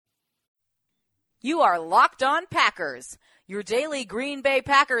You are Locked On Packers, your daily Green Bay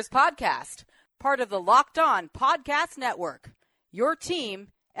Packers podcast, part of the Locked On Podcast Network, your team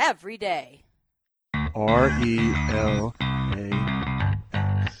every day. RELAX.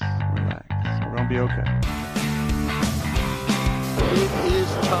 Relax. We're going to be okay. It is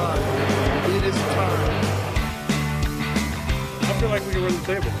time. It is time. I feel like we can run the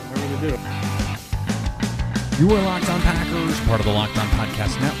table. I really do. You are Locked On Packers, part of the Locked On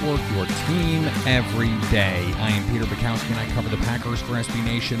Podcast Network, your team every day. I am Peter Bukowski, and I cover the Packers for SB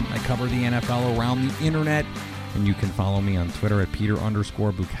Nation. I cover the NFL around the internet, and you can follow me on Twitter at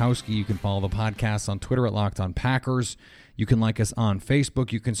Peter_Bukowski. You can follow the podcast on Twitter at Locked On Packers. You can like us on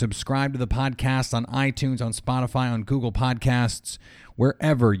Facebook. You can subscribe to the podcast on iTunes, on Spotify, on Google Podcasts.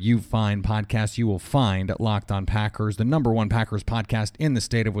 Wherever you find podcasts, you will find Locked On Packers, the number one Packers podcast in the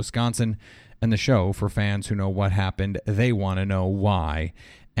state of Wisconsin, and the show for fans who know what happened. They want to know why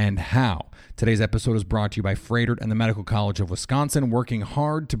and how. Today's episode is brought to you by Froedtert and the Medical College of Wisconsin, working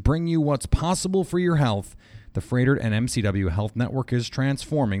hard to bring you what's possible for your health. The Froedtert and MCW Health Network is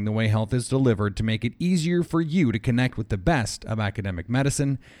transforming the way health is delivered to make it easier for you to connect with the best of academic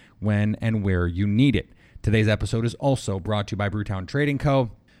medicine when and where you need it. Today's episode is also brought to you by Brewtown Trading Co.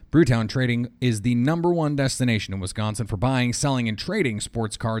 Brewtown Trading is the number one destination in Wisconsin for buying, selling, and trading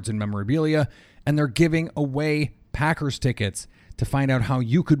sports cards and memorabilia, and they're giving away Packers tickets. To find out how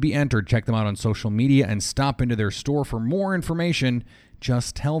you could be entered, check them out on social media and stop into their store for more information.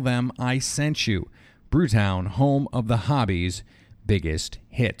 Just tell them I sent you. Brewtown, home of the hobby's biggest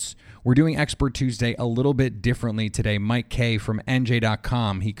hits. We're doing Expert Tuesday a little bit differently today. Mike Kay from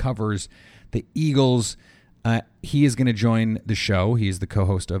NJ.com, he covers the Eagles. He is going to join the show. He is the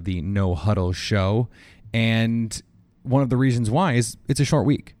co-host of the No Huddle show. And one of the reasons why is it's a short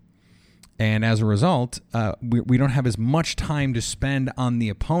week. And as a result, we don't have as much time to spend on the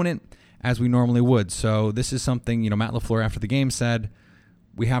opponent as we normally would. So this is something, Matt LaFleur after the game said,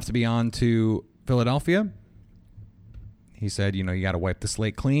 we have to be on to Philadelphia. He said, you got to wipe the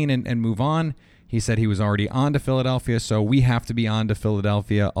slate clean and move on. He said he was already on to Philadelphia, so we have to be on to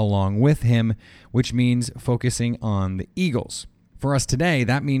Philadelphia along with him, which means focusing on the Eagles. For us today,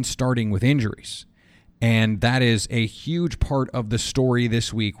 that means starting with injuries. And that is a huge part of the story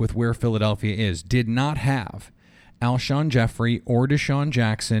this week with where Philadelphia is. Did not have Alshon Jeffrey or Deshaun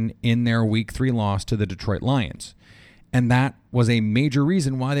Jackson in their Week 3 loss to the Detroit Lions. And that was a major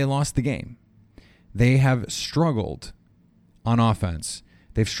reason why they lost the game. They have struggled on offense.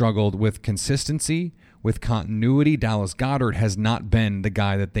 They've struggled with consistency, with continuity. Dallas Goedert has not been the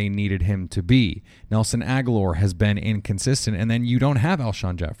guy that they needed him to be. Nelson Agholor has been inconsistent. And then you don't have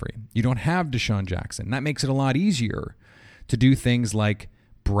Alshon Jeffrey. You don't have Deshaun Jackson. That makes it a lot easier to do things like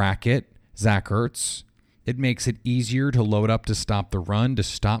bracket Zach Ertz. It makes it easier to load up to stop the run, to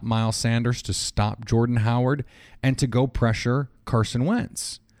stop Miles Sanders, to stop Jordan Howard, and to go pressure Carson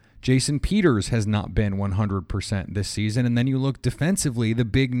Wentz. Jason Peters has not been 100% this season. And then you look defensively, the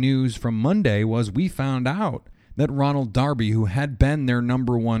big news from Monday was we found out that Ronald Darby, who had been their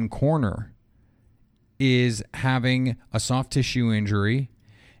number one corner, is having a soft tissue injury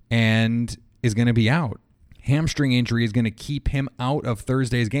and is going to be out. Hamstring injury is going to keep him out of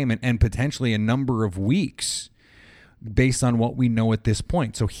Thursday's game and potentially a number of weeks based on what we know at this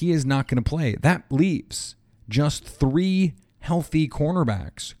point. So he is not going to play. That leaves just 3 healthy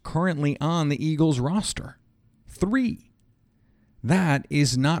cornerbacks currently on the Eagles roster. 3. That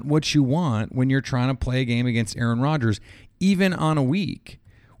is not what you want when you're trying to play a game against Aaron Rodgers, even on a week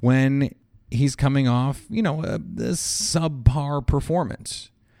when he's coming off, a subpar performance.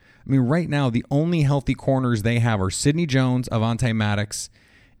 I mean, right now, the only healthy corners they have are Sidney Jones, Avonte Maddox,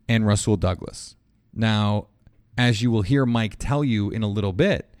 and Rasul Douglas. Now, as you will hear Mike tell you in a little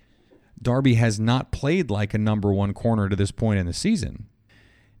bit, Darby has not played like a number one corner to this point in the season.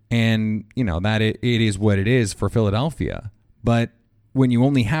 And, that it is what it is for Philadelphia. But when you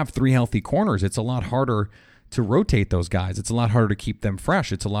only have 3 healthy corners, it's a lot harder to rotate those guys. It's a lot harder to keep them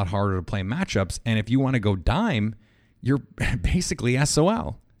fresh. It's a lot harder to play matchups. And if you want to go dime, you're basically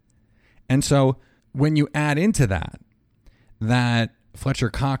SOL. And so when you add into that Fletcher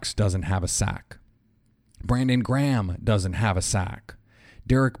Cox doesn't have a sack, Brandon Graham doesn't have a sack,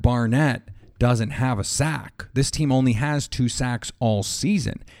 Derek Barnett doesn't have a sack. This team only has 2 sacks all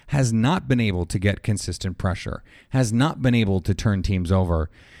season, has not been able to get consistent pressure, has not been able to turn teams over,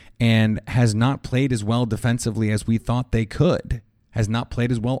 and has not played as well defensively as we thought they could, has not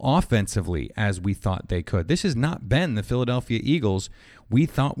played as well offensively as we thought they could. This has not been the Philadelphia Eagles we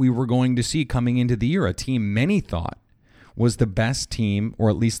thought we were going to see coming into the year, a team many thought was the best team, or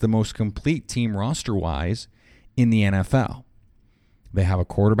at least the most complete team roster-wise in the NFL. They have a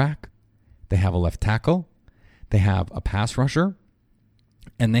quarterback They have a left tackle, they have a pass rusher,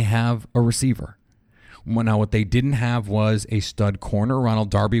 and they have a receiver. Now, what they didn't have was a stud corner.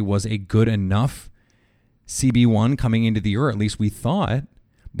 Ronald Darby was a good enough CB1 coming into the year, at least we thought.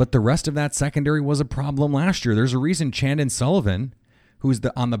 But the rest of that secondary was a problem last year. There's a reason Chandon Sullivan, who's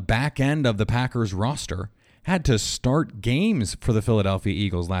on the back end of the Packers roster, had to start games for the Philadelphia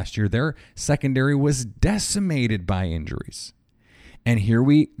Eagles last year. Their secondary was decimated by injuries. And here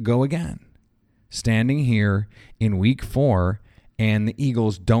we go again, standing here in week 4, and the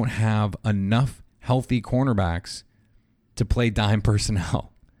Eagles don't have enough healthy cornerbacks to play dime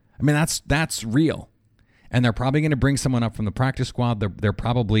personnel. I mean, that's real. And they're probably going to bring someone up from the practice squad. They're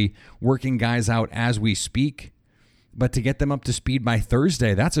probably working guys out as we speak. But to get them up to speed by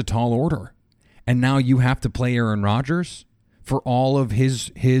Thursday, that's a tall order. And now you have to play Aaron Rodgers for all of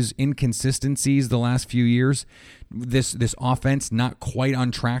his inconsistencies the last few years. This offense not quite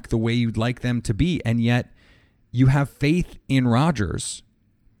on track the way you'd like them to be. And yet you have faith in Rodgers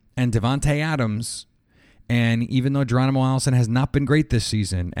and Devontae Adams. And even though Geronimo Allison has not been great this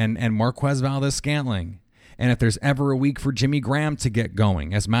season, and Marquez Valdes-Scantling, and if there's ever a week for Jimmy Graham to get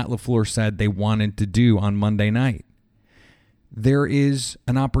going, as Matt LaFleur said they wanted to do on Monday night, there is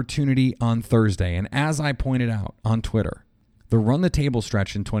an opportunity on Thursday. And as I pointed out on Twitter, the run the table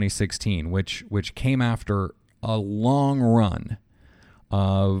stretch in 2016, which came after a long run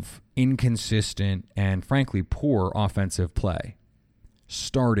of inconsistent and frankly poor offensive play,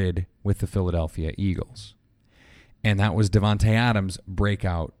 started with the Philadelphia Eagles. And that was Devontae Adams'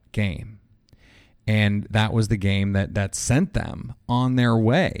 breakout game. And that was the game that sent them on their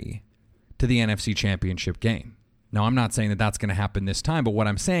way to the NFC Championship game. Now, I'm not saying that that's going to happen this time, but what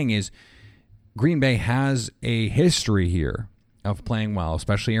I'm saying is Green Bay has a history here of playing well,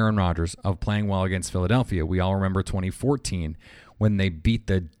 especially Aaron Rodgers, of playing well against Philadelphia. We all remember 2014 when they beat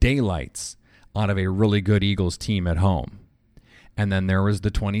the daylights out of a really good Eagles team at home. And then there was the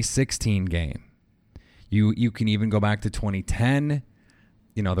 2016 game. You can even go back to 2010,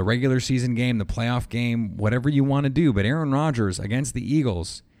 the regular season game, the playoff game, whatever you want to do. But Aaron Rodgers against the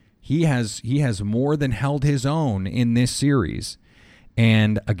Eagles, he has more than held his own in this series.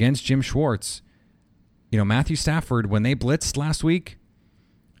 And against Jim Schwartz, Matthew Stafford, when they blitzed last week,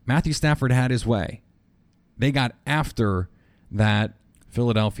 Matthew Stafford had his way. They got after that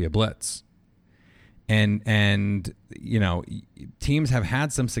Philadelphia blitz. And teams have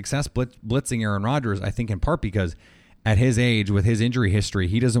had some success blitzing Aaron Rodgers, I think in part because at his age, with his injury history,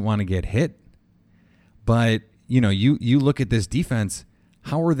 he doesn't want to get hit. But, you look at this defense,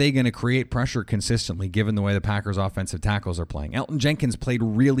 how are they going to create pressure consistently given the way the Packers offensive tackles are playing? Elton Jenkins played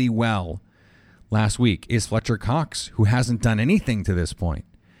really well last week. Is Fletcher Cox, who hasn't done anything to this point,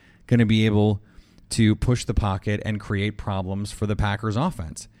 going to be able to push the pocket and create problems for the Packers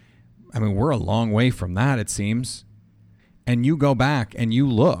offense? I mean, we're a long way from that, it seems. And you go back and you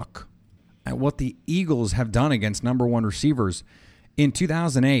look at what the Eagles have done against number one receivers. In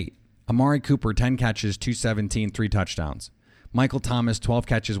 2008, Amari Cooper, 10 catches, 217, 3 touchdowns. Michael Thomas, 12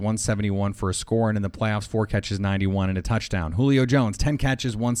 catches, 171 for a score, and in the playoffs, 4 catches, 91 and a touchdown. Julio Jones, 10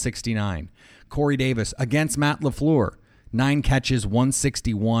 catches, 169. Corey Davis, against Matt LaFleur, 9 catches,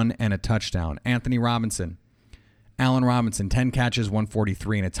 161 and a touchdown. Anthony Robinson, Allen Robinson, 10 catches,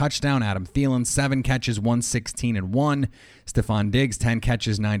 143 and a touchdown. Adam Thielen, 7 catches, 116 and 1. Stephon Diggs, 10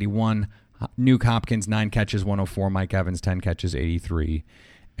 catches, 91. Nuke Hopkins, 9 catches, 104. Mike Evans, 10 catches, 83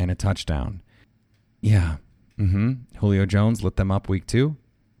 and a touchdown. Yeah. Julio Jones lit them up week 2.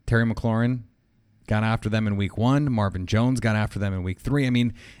 Terry McLaurin got after them in week 1. Marvin Jones got after them in week 3. I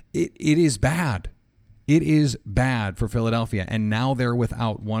mean, it is bad. It is bad for Philadelphia. And now they're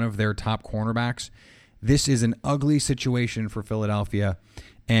without one of their top cornerbacks. This is an ugly situation for Philadelphia.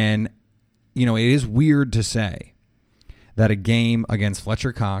 And, it is weird to say that a game against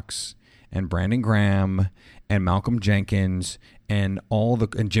Fletcher Cox and Brandon Graham and Malcolm Jenkins and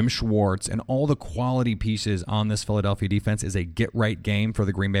Jim Schwartz and all the quality pieces on this Philadelphia defense is a get-right game for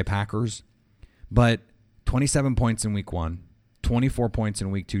the Green Bay Packers. But 27 points in week 1, 24 points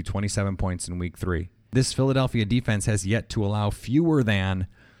in week 2, 27 points in week 3. This Philadelphia defense has yet to allow fewer than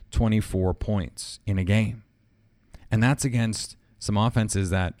 24 points in a game. And that's against some offenses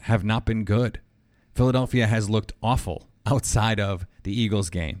that have not been good. Philadelphia has looked awful outside of the Eagles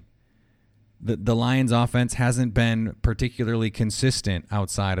game. The Lions offense hasn't been particularly consistent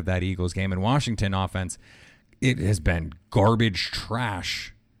outside of that Eagles game. And Washington offense, it has been garbage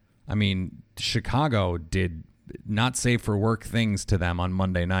trash. I mean, Chicago did not safe for work things to them on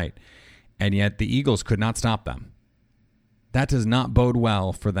Monday night. And yet the Eagles could not stop them. That does not bode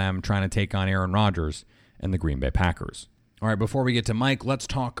well for them trying to take on Aaron Rodgers and the Green Bay Packers. All right, before we get to Mike, let's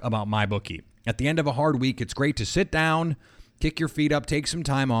talk about MyBookie. At the end of a hard week, it's great to sit down, kick your feet up, take some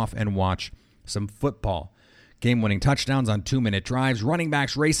time off, and watch some football. Game-winning touchdowns on 2-minute drives, running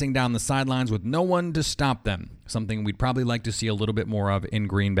backs racing down the sidelines with no one to stop them, something we'd probably like to see a little bit more of in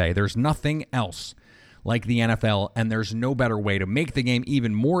Green Bay. There's nothing else like the NFL, and there's no better way to make the game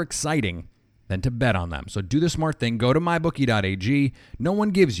even more exciting than to bet on them. So do the smart thing. Go to mybookie.ag. No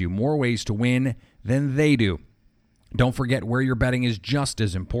one gives you more ways to win than they do. Don't forget, where you're betting is just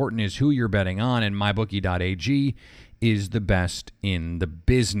as important as who you're betting on, and mybookie.ag is the best in the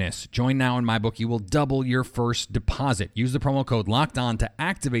business. Join now and MyBookie will double your first deposit. Use the promo code LOCKEDON to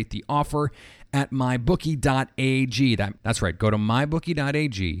activate the offer at mybookie.ag. That's right. Go to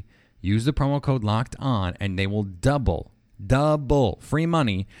mybookie.ag, use the promo code LOCKEDON, and they will double free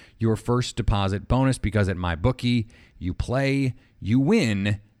money your first deposit bonus, because at MyBookie, you play, you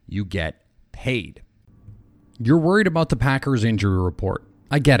win, you get paid. You're worried about the Packers injury report.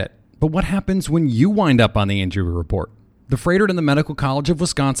 I get it. But what happens when you wind up on the injury report? The Froedtert and the Medical College of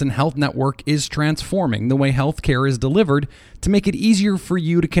Wisconsin Health Network is transforming the way healthcare is delivered to make it easier for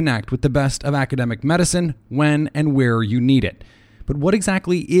you to connect with the best of academic medicine when and where you need it. But what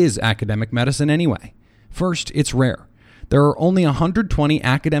exactly is academic medicine anyway? First, it's rare. There are only 120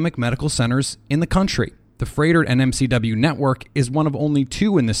 academic medical centers in the country. The Froedtert and MCW network is one of only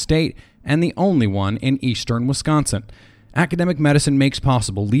 2 in the state and the only one in eastern Wisconsin. Academic medicine makes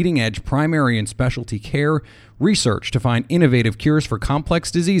possible leading-edge primary and specialty care, research to find innovative cures for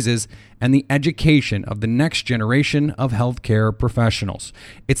complex diseases, and the education of the next generation of healthcare professionals.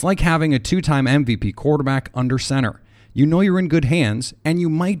 It's like having a 2-time MVP quarterback under center. You know you're in good hands, and you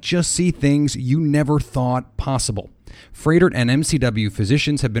might just see things you never thought possible. Froedtert and MCW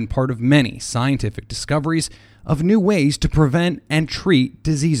physicians have been part of many scientific discoveries of new ways to prevent and treat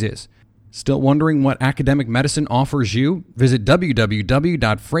diseases. Still wondering what academic medicine offers you? Visit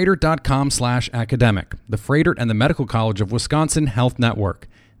www.froedtert.com/academic. The Froedtert and the Medical College of Wisconsin Health Network.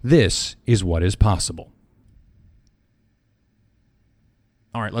 This is what is possible.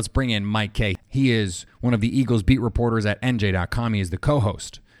 All right, let's bring in Mike Kaye. He is one of the Eagles beat reporters at NJ.com. He is the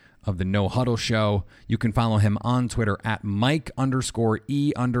co-host of the No Huddle Show. You can follow him on Twitter at Mike_E_K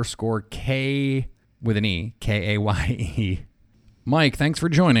with an E, Kaye. Mike, thanks for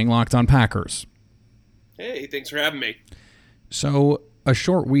joining Locked on Packers. Hey, thanks for having me. So a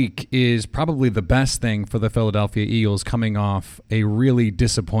short week is probably the best thing for the Philadelphia Eagles, coming off a really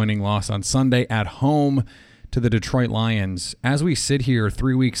disappointing loss on Sunday at home to the Detroit Lions. As we sit here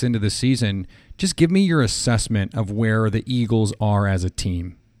 3 weeks into the season, just give me your assessment of where the Eagles are as a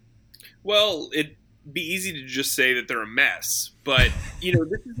team. Well, it'd be easy to just say that they're a mess, but,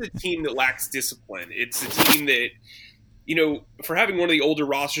 this is a team that lacks discipline. It's a team that, for having one of the older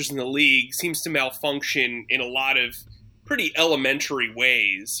rosters in the league, seems to malfunction in a lot of pretty elementary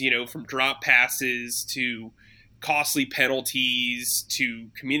ways, from drop passes to costly penalties to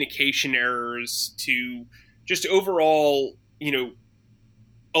communication errors to just overall,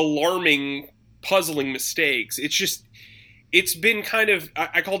 alarming, puzzling mistakes. It's been kind of,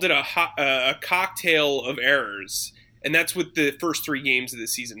 I called it a cocktail of errors, and that's what the first 3 games of the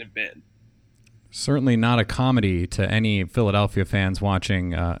season have been. Certainly not a comedy to any Philadelphia fans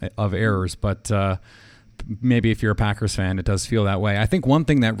watching of errors, but maybe if you're a Packers fan, it does feel that way. I think one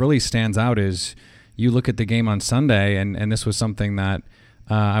thing that really stands out is you look at the game on Sunday, and this was something that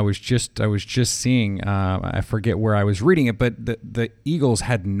I was just seeing. I forget where I was reading it, but the Eagles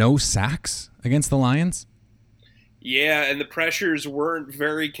had no sacks against the Lions. Yeah, and the pressures weren't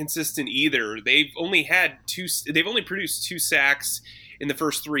very consistent either. They've only produced 2 sacks in the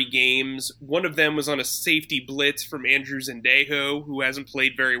first 3 games. One of them was on a safety blitz from Andrew Zendejo, who hasn't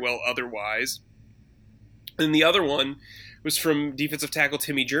played very well otherwise. And the other one was from defensive tackle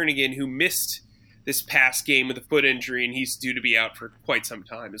Timmy Jernigan, who missed this past game with a foot injury, and he's due to be out for quite some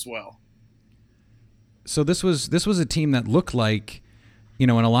time as well. So this was a team that looked like, and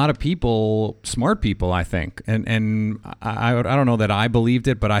a lot of people, smart people, I think, and I don't know that I believed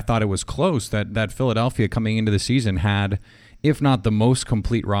it, but I thought it was close, that Philadelphia coming into the season had, if not the most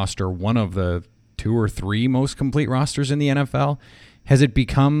complete roster, one of the 2 or 3 most complete rosters in the NFL. Has it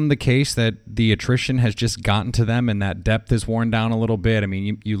become the case that the attrition has just gotten to them and that depth is worn down a little bit? I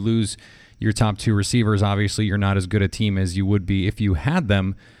mean, you lose your top 2 receivers. Obviously, you're not as good a team as you would be if you had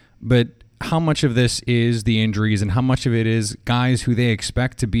them. But how much of this is the injuries and how much of it is guys who they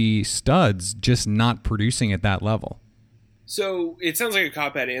expect to be studs just not producing at that level? So it sounds like a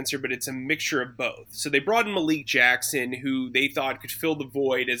cop-out answer, but it's a mixture of both. So they brought in Malik Jackson, who they thought could fill the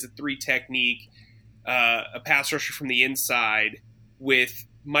void as a 3 technique, a pass rusher from the inside, with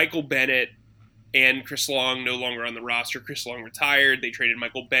Michael Bennett and Chris Long no longer on the roster. Chris Long retired. They traded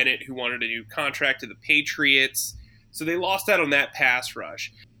Michael Bennett, who wanted a new contract, to the Patriots. So they lost out on that pass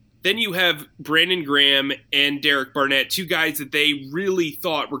rush. Then you have Brandon Graham and Derek Barnett, two guys that they really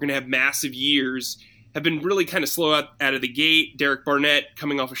thought were going to have massive years, have been really kind of slow out of the gate. Derek Barnett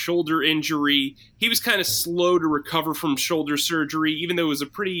coming off a shoulder injury. He was kind of slow to recover from shoulder surgery, even though it was a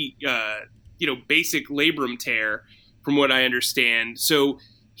pretty basic labrum tear from what I understand. So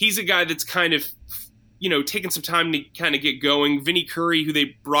he's a guy that's kind of taking some time to kind of get going. Vinny Curry, who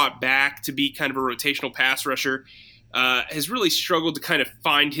they brought back to be kind of a rotational pass rusher, has really struggled to kind of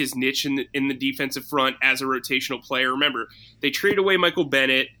find his niche in the defensive front as a rotational player. Remember, they traded away Michael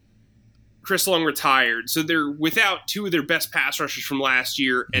Bennett. Chris Long retired. So they're without two of their best pass rushers from last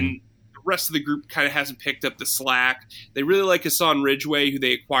year, and the rest of the group kind of hasn't picked up the slack. They really like Hassan Ridgeway, who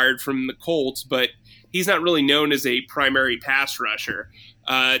they acquired from the Colts, but he's not really known as a primary pass rusher.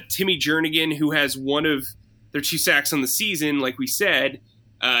 Timmy Jernigan, who has one of their 2 sacks on the season, like we said,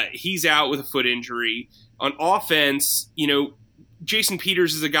 he's out with a foot injury. On offense, Jason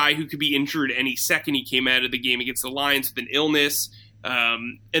Peters is a guy who could be injured any second. He came out of the game against the Lions with an illness.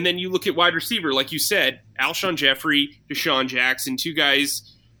 And then you look at wide receiver, like you said, Alshon Jeffrey, Deshaun Jackson, 2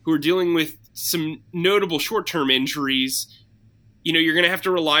 guys who are dealing with some notable short-term injuries. You're going to have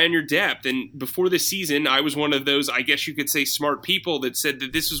to rely on your depth. And before this season, I was one of those, I guess you could say, smart people that said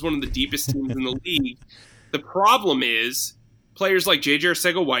that this was one of the deepest teams in the league. The problem is players like J.J.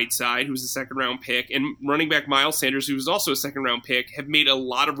 Arcega-Whiteside, who was a second-round pick, and running back Miles Sanders, who was also a second-round pick, have made a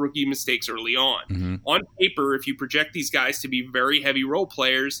lot of rookie mistakes early on. Mm-hmm. On paper, if you project these guys to be very heavy role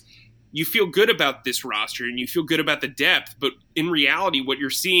players, you feel good about this roster and you feel good about the depth. But in reality, what you're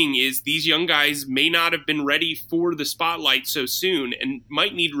seeing is these young guys may not have been ready for the spotlight so soon and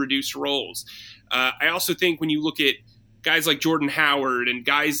might need reduced roles. I also think when you look at guys like Jordan Howard and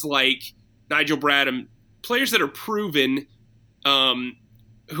guys like Nigel Bradham, players that are proven,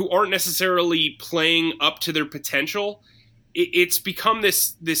 who aren't necessarily playing up to their potential, it's become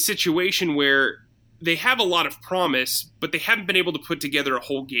this situation where they have a lot of promise, but they haven't been able to put together a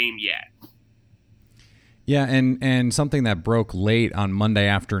whole game yet. Yeah, and something that broke late on Monday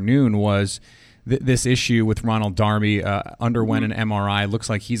afternoon was this issue with Ronald Darby. Underwent an MRI.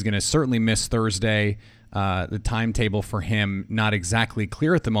 Looks like he's going to certainly miss Thursday. The timetable for him not exactly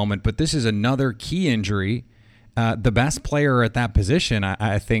clear at the moment, but this is another key injury. The best player at that position,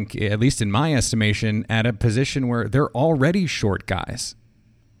 I think, at least in my estimation, at a position where they're already short guys.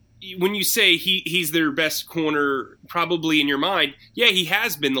 When you say he's their best corner, probably in your mind, yeah, he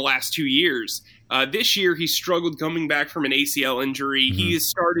has been the last 2 years. This year, he struggled coming back from an ACL injury. Mm-hmm. He has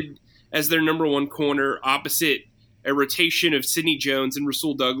started as their number 1 corner opposite a rotation of Sidney Jones and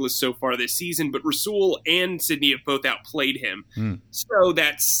Rasul Douglas so far this season, but Rasul and Sidney have both outplayed him. So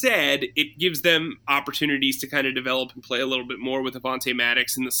that said, it gives them opportunities to kind of develop and play a little bit more with Avonte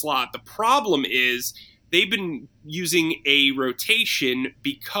Maddox in the slot. The problem is they've been using a rotation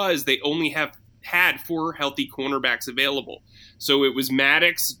because they only have had 4 healthy cornerbacks available. So it was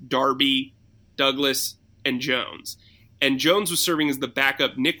Maddox, Darby, Douglas, and Jones. And Jones was serving as the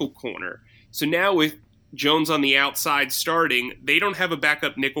backup nickel corner. So now with Jones on the outside starting, they don't have a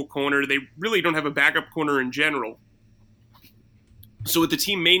backup nickel corner. They really don't have a backup corner in general. So what the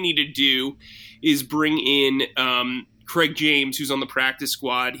team may need to do is bring in Craig James, who's on the practice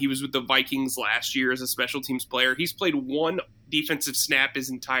squad. He was with the Vikings last year as a special teams player. He's played 1 defensive snap his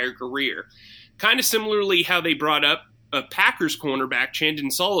entire career. Kind of similarly how they brought up a Packers cornerback,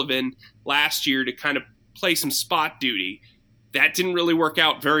 Chandon Sullivan, last year to kind of play some spot duty. That didn't really work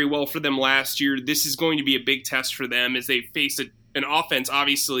out very well for them last year. This is going to be a big test for them as they face an offense,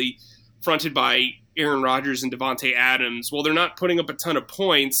 obviously, fronted by Aaron Rodgers and Devontae Adams. While they're not putting up a ton of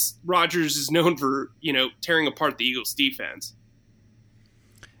points, Rodgers is known for, tearing apart the Eagles' defense.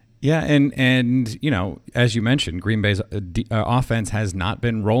 Yeah, and as you mentioned, Green Bay's offense has not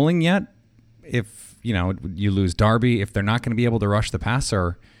been rolling yet. If, you lose Darby, if they're not going to be able to rush the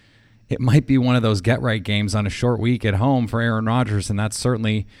passer, it might be one of those get-right games on a short week at home for Aaron Rodgers, and that's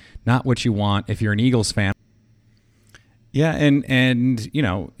certainly not what you want if you're an Eagles fan. Yeah, and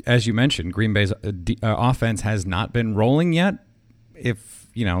as you mentioned, Green Bay's offense has not been rolling yet. If,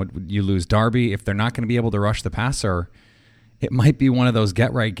 you lose Darby, if they're not going to be able to rush the passer, it might be one of those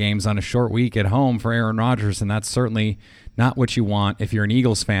get-right games on a short week at home for Aaron Rodgers, and that's certainly not what you want if you're an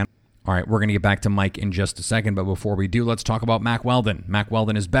Eagles fan. All right, we're going to get back to Mike in just a second, but before we do, let's talk about Mack Weldon. Mack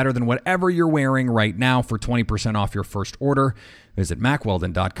Weldon is better than whatever you're wearing right now. For 20% off your first order, visit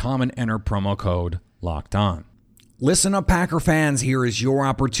MackWeldon.com and enter promo code LOCKEDON. Listen up, Packer fans. Here is your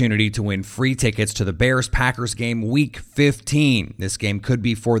opportunity to win free tickets to the Bears-Packers game Week 15. This game could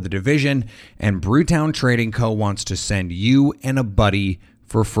be for the division, and Brewtown Trading Co. wants to send you and a buddy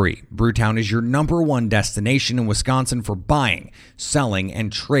for free. Brewtown is your #1 destination in Wisconsin for buying, selling,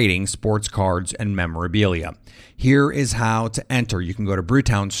 and trading sports cards and memorabilia. Here is how to enter. You can go to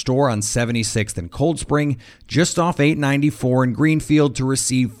Brewtown's store on 76th and Cold Spring, just off 894 in Greenfield, to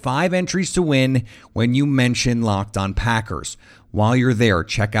receive 5 entries to win when you mention Locked On Packers. While you're there,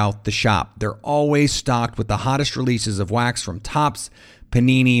 check out the shop. They're always stocked with the hottest releases of wax from Topps,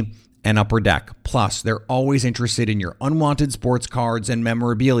 Panini, and Upper Deck. Plus, they're always interested in your unwanted sports cards and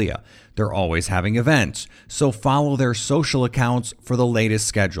memorabilia. They're always having events, so follow their social accounts for the latest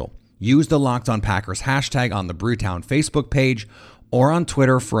schedule. Use the Locked On Packers hashtag on the Brewtown Facebook page or on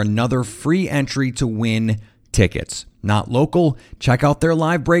Twitter for another free entry to win tickets. Not local? Check out their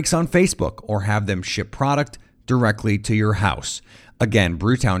live breaks on Facebook or have them ship product directly to your house. Again,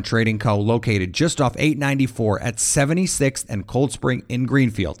 Brewtown Trading Co., located just off 894 at 76th and Cold Spring in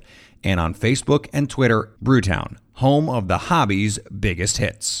Greenfield. And on Facebook and Twitter, Brewtown, home of the hobby's biggest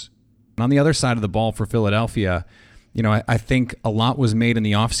hits. On the other side of the ball for Philadelphia, I think a lot was made in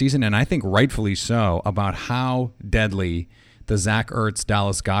the offseason, and I think rightfully so, about how deadly the Zach Ertz,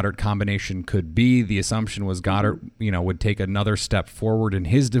 Dallas Goedert combination could be. The assumption was Goedert, would take another step forward in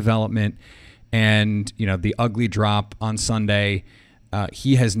his development. And, the ugly drop on Sunday,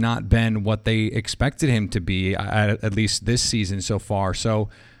 he has not been what they expected him to be, at least this season so far. So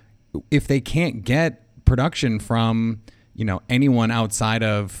if they can't get production from, anyone outside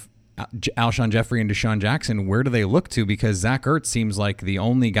of Alshon Jeffrey and Deshaun Jackson, where do they look to? Because Zach Ertz seems like the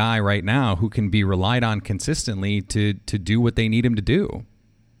only guy right now who can be relied on consistently to do what they need him to do.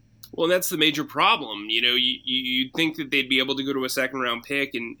 Well, that's the major problem. You'd think that they'd be able to go to a second-round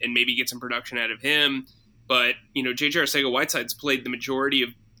pick and maybe get some production out of him. But, J.J. Arcega-Whiteside's played the majority of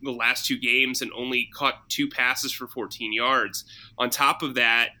the last 2 games and only caught 2 passes for 14 yards. On top of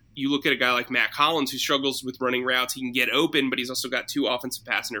that, you look at a guy like Matt Collins, who struggles with running routes. He can get open, but he's also got 2 offensive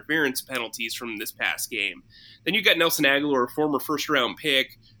pass interference penalties from this past game. Then you got Nelson Aguilar, a former first-round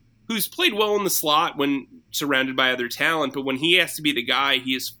pick, who's played well in the slot when surrounded by other talent, but when he has to be the guy,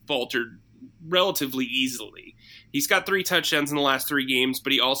 he has faltered relatively easily. He's got 3 touchdowns in the last 3 games,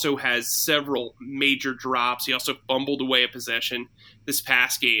 but he also has several major drops. He also fumbled away a possession this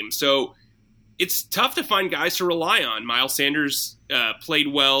past game. So it's tough to find guys to rely on. Miles Sanders played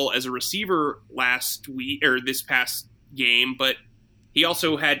well as a receiver last week or this past game, but he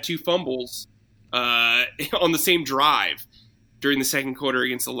also had 2 fumbles on the same drive during the second quarter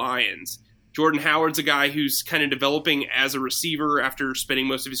against the Lions. Jordan Howard's a guy who's kind of developing as a receiver after spending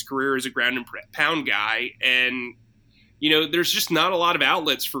most of his career as a ground and pound guy. And, there's just not a lot of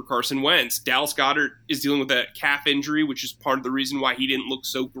outlets for Carson Wentz. Dallas Goedert is dealing with a calf injury, which is part of the reason why he didn't look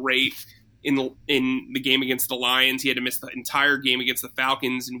so great in the game against the Lions. He had to miss the entire game against the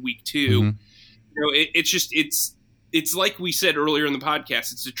Falcons in week 2. Mm-hmm. It's like we said earlier in the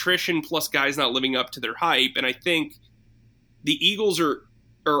podcast, it's attrition plus guys not living up to their hype. And I think the Eagles are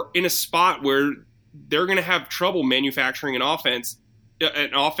in a spot where they're going to have trouble manufacturing an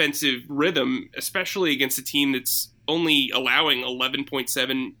offensive rhythm, especially against a team that's only allowing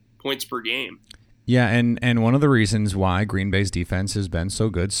 11.7 points per game. Yeah, and one of the reasons why Green Bay's defense has been so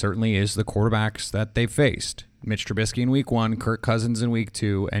good certainly is the quarterbacks that they've faced. Mitch Trubisky in week 1, Kirk Cousins in week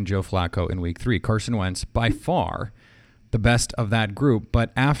 2, and Joe Flacco in week 3. Carson Wentz, by far the best of that group.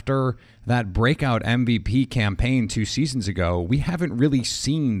 But after that breakout MVP campaign 2 seasons ago, we haven't really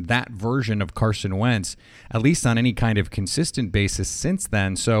seen that version of Carson Wentz, at least on any kind of consistent basis since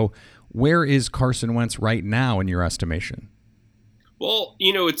then. So where is Carson Wentz right now in your estimation? Well,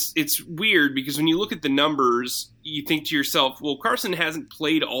 it's weird because when you look at the numbers, you think to yourself, well, Carson hasn't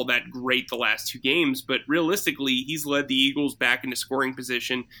played all that great the last 2 games, but realistically, he's led the Eagles back into scoring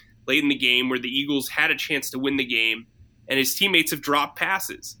position late in the game where the Eagles had a chance to win the game, and his teammates have dropped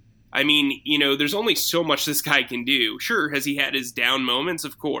passes. I mean, there's only so much this guy can do. Sure, has he had his down moments?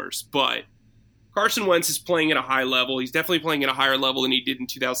 Of course, but Carson Wentz is playing at a high level. He's definitely playing at a higher level than he did in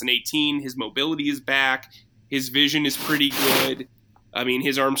 2018. His mobility is back. His vision is pretty good. I mean,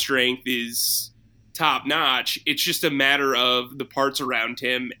 his arm strength is top-notch. It's just a matter of the parts around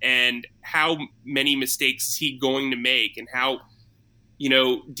him and how many mistakes is he going to make and how,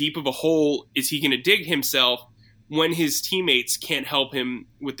 deep of a hole is he going to dig himself when his teammates can't help him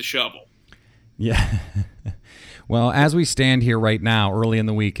with the shovel. Yeah. Well, as we stand here right now, early in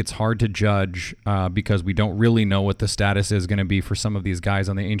the week, it's hard to judge because we don't really know what the status is going to be for some of these guys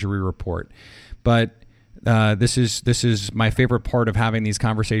on the injury report. But this is my favorite part of having these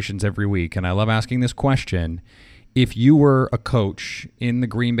conversations every week, and I love asking this question. if you were a coach in the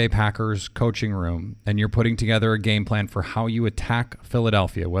Green Bay Packers coaching room and you're putting together a game plan for how you attack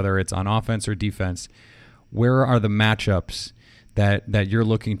Philadelphia, whether it's on offense or defense, where are the matchups that you're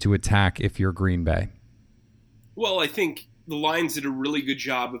looking to attack if you're Green Bay? Well, I think the Lions did a really good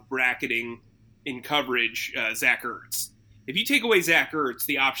job of bracketing in coverage Zach Ertz. If you take away Zach Ertz,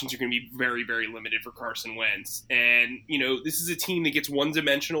 the options are going to be very, very limited for Carson Wentz. And, this is a team that gets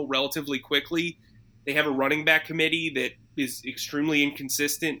one-dimensional relatively quickly. They have a running back committee that is extremely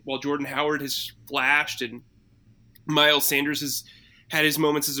inconsistent, while Jordan Howard has flashed and Miles Sanders has had his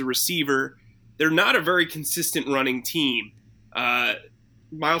moments as a receiver. They're not a very consistent running team.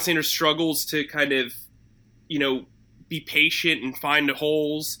 Miles Sanders struggles to kind of, be patient and find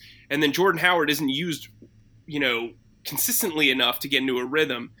holes. And then Jordan Howard isn't used, consistently enough to get into a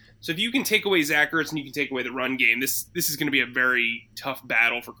rhythm. So if you can take away Zach Ertz and you can take away the run game, this is going to be a very tough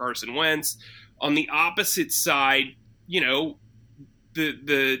battle for Carson Wentz. On the opposite side, the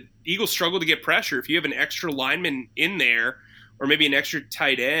Eagles struggle to get pressure. If you have an extra lineman in there, or maybe an extra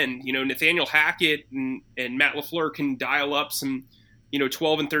tight end, Nathaniel Hackett and Matt LaFleur can dial up some,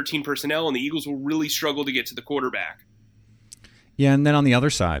 12 and 13 personnel, and the Eagles will really struggle to get to the quarterback. Yeah, and then on the other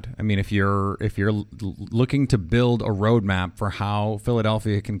side, I mean, if you're looking to build a roadmap for how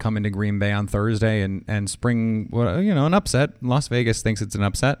Philadelphia can come into Green Bay on Thursday and spring, an upset. Las Vegas thinks it's an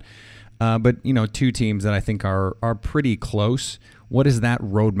upset, but two teams that I think are pretty close. What does that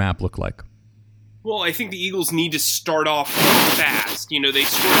roadmap look like? Well, I think the Eagles need to start off fast. They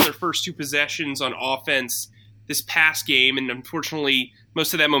scored their first two possessions on offense this past game, and unfortunately,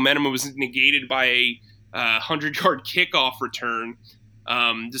 most of that momentum was negated by a 100-yard kickoff return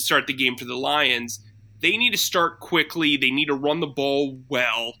to start the game for the Lions. They need to start quickly. They need to run the ball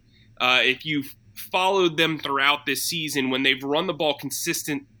well. If you've followed them throughout this season, when they've run the ball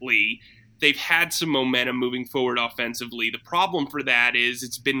consistently, they've had some momentum moving forward offensively. The problem for that is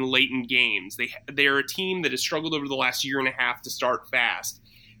it's been late in games. They're a team that has struggled over the last year and a half to start fast.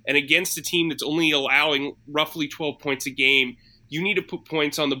 And against a team that's only allowing roughly 12 points a game, you need to put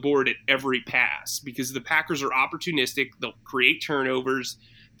points on the board at every pass, because the Packers are opportunistic. They'll create turnovers.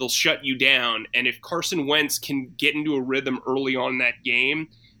 They'll shut you down. And if Carson Wentz can get into a rhythm early on in that game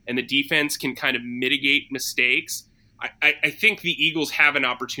and the defense can kind of mitigate mistakes, I think the Eagles have an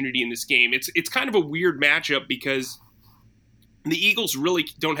opportunity in this game. It's kind of a weird matchup because the Eagles really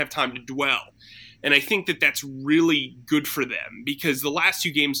don't have time to dwell. And I think that's really good for them, because the last two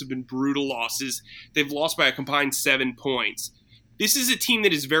games have been brutal losses. They've lost by a combined 7 points. This is a team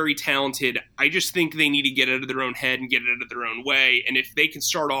that is very talented. I just think they need to get out of their own head and get out of their own way. And if they can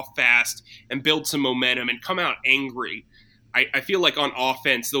start off fast and build some momentum and come out angry, I feel like on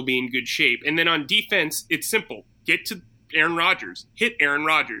offense they'll be in good shape. And then on defense, it's simple. Get to Aaron Rodgers. Hit Aaron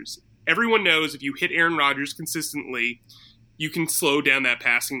Rodgers. Everyone knows if you hit Aaron Rodgers consistently, you can slow down that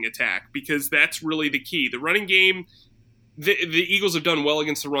passing attack, because that's really the key. The running game, the Eagles have done well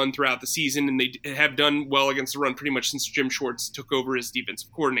against the run throughout the season, and they have done well against the run pretty much since Jim Schwartz took over as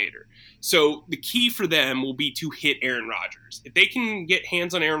defensive coordinator. So the key for them will be to hit Aaron Rodgers. If they can get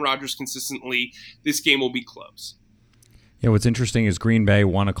hands on Aaron Rodgers consistently, this game will be close. Yeah, what's interesting is Green Bay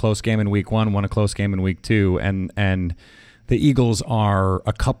won a close game in week 1, won a close game in week 2, and the Eagles are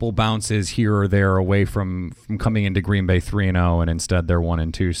a couple bounces here or there away from coming into Green Bay 3-0, and instead they're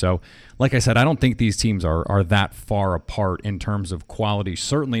 1-2. So, like I said, I don't think these teams are that far apart in terms of quality.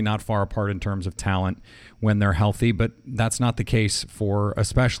 Certainly not far apart in terms of talent when they're healthy, but that's not the case for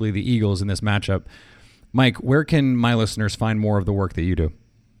especially the Eagles in this matchup. Mike, where can my listeners find more of the work that you do?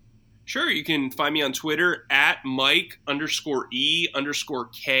 Sure, you can find me on Twitter at Mike_E_K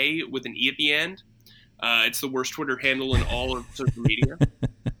with an E at the end. It's the worst Twitter handle in all of social media.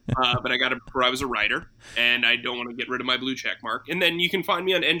 But I got it before I was a writer, and I don't want to get rid of my blue check mark. And then you can find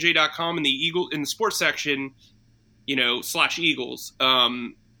me on NJ.com in the sports section, /Eagles.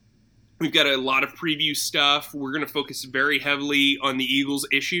 We've got a lot of preview stuff. We're going to focus very heavily on the Eagles'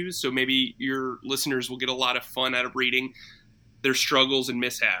 issues, so maybe your listeners will get a lot of fun out of reading their struggles and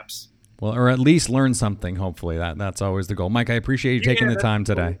mishaps. Well, or at least learn something, hopefully. That's always the goal. Mike, I appreciate you taking the time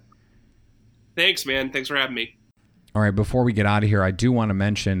today. Thanks, man. Thanks for having me. All right, before we get out of here, I do want to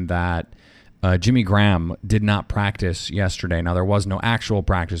mention that Jimmy Graham did not practice yesterday. Now, there was no actual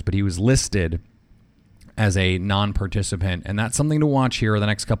practice, but he was listed as a non-participant, and that's something to watch here the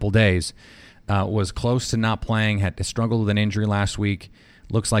next couple days. Was close to not playing, had to struggle with an injury last week.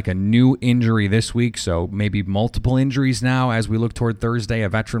 Looks like a new injury this week, so maybe multiple injuries now as we look toward Thursday. A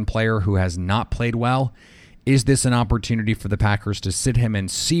veteran player who has not played well. Is this an opportunity for the Packers to sit him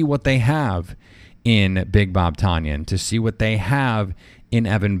and see what they have in Big Bob Tonyan, to see what they have in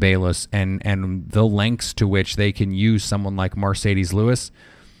Evan Bayless and the lengths to which they can use someone like Mercedes Lewis.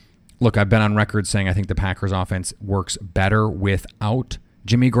 Look, I've been on record saying I think the Packers offense works better without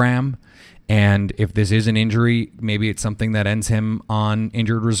Jimmy Graham. And if this is an injury, maybe it's something that ends him on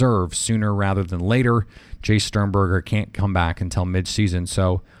injured reserve sooner rather than later. Jace Sternberger can't come back until midseason.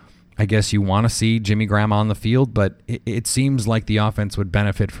 So I guess you want to see Jimmy Graham on the field, but it seems like the offense would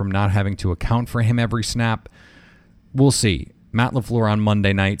benefit from not having to account for him every snap. We'll see. Matt LaFleur on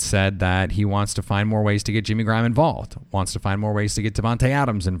Monday night said that he wants to find more ways to get Jimmy Graham involved, wants to find more ways to get Devontae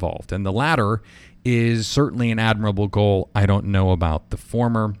Adams involved. And the latter is certainly an admirable goal. I don't know about the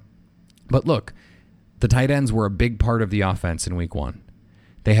former. But look, the tight ends were a big part of the offense in week 1.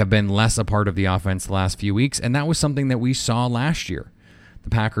 They have been less a part of the offense the last few weeks, and that was something that we saw last year. The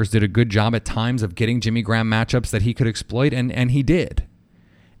Packers did a good job at times of getting Jimmy Graham matchups that he could exploit, and he did.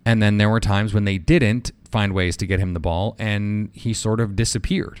 And then there were times when they didn't find ways to get him the ball, and he sort of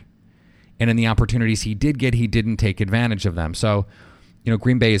disappeared. And in the opportunities he did get, he didn't take advantage of them. So,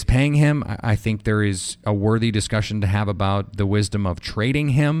 Green Bay is paying him. I think there is a worthy discussion to have about the wisdom of trading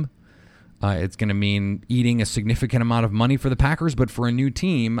him. It's going to mean eating a significant amount of money for the Packers, but for a new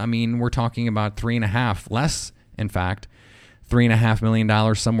team, we're talking about less, in fact, $3.5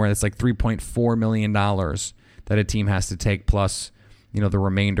 million somewhere. That's like $3.4 million that a team has to take, plus, the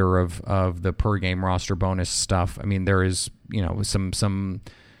remainder of the per game roster bonus stuff. There is, some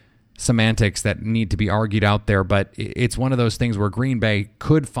semantics that need to be argued out there, but it's one of those things where Green Bay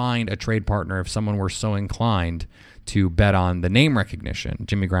could find a trade partner if someone were so inclined to bet on the name recognition.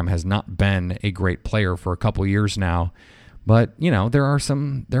 Jimmy Graham has not been a great player for a couple years now, but there are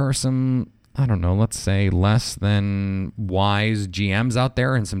some I don't know, let's say less than wise GMs out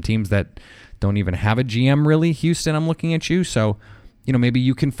there, and some teams that don't even have a GM really. Houston, I'm looking at you, so maybe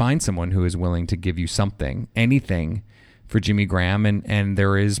you can find someone who is willing to give you something, anything for Jimmy Graham, and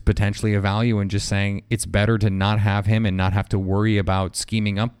there is potentially a value in just saying it's better to not have him and not have to worry about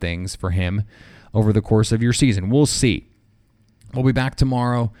scheming up things for him over the course of your season. We'll see. We'll be back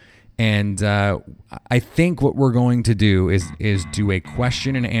tomorrow, and I think what we're going to do is do a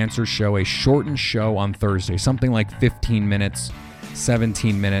question and answer show, a shortened show on Thursday, something like 15 minutes,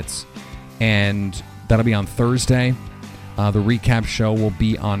 17 minutes, and that'll be on Thursday. The recap show will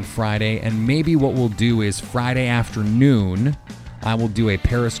be on Friday, and maybe what we'll do is Friday afternoon, I will do a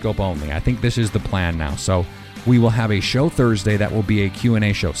Periscope only. I think this is the plan now. So we will have a show Thursday that will be a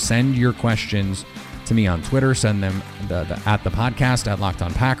Q&A show. Send your questions to me on Twitter. Send them at the podcast at Locked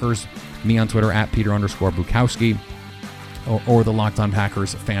On Packers, me on Twitter at Peter_Bukowski, or the Locked On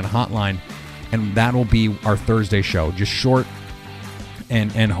Packers fan hotline. And that'll be our Thursday show. Just short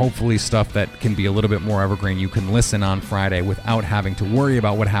and hopefully stuff that can be a little bit more evergreen. You can listen on Friday without having to worry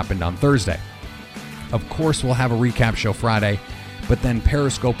about what happened on Thursday. Of course, we'll have a recap show Friday, but then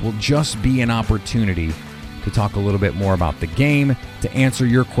Periscope will just be an opportunity to talk a little bit more about the game, to answer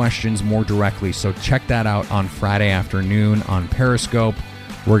your questions more directly. So check that out on Friday afternoon on Periscope.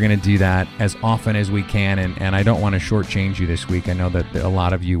 We're going to do that as often as we can, and I don't want to shortchange you this week. I know that a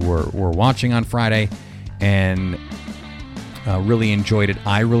lot of you were watching on Friday and really enjoyed it.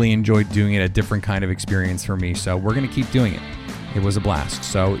 I really enjoyed doing it, a different kind of experience for me, so we're going to keep doing it. It was a blast.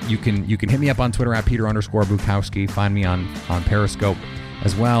 So you can hit me up on Twitter at Peter_Bukowski. Find me on Periscope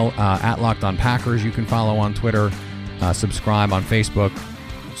as well, at Locked On Packers. You can follow on Twitter, subscribe on Facebook,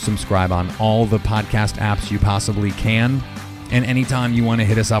 subscribe on all the podcast apps you possibly can. And anytime you want to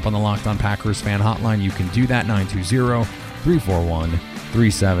hit us up on the Locked On Packers fan hotline, you can do that,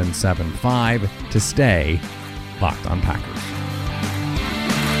 920-341-3775, to stay Locked On Packers.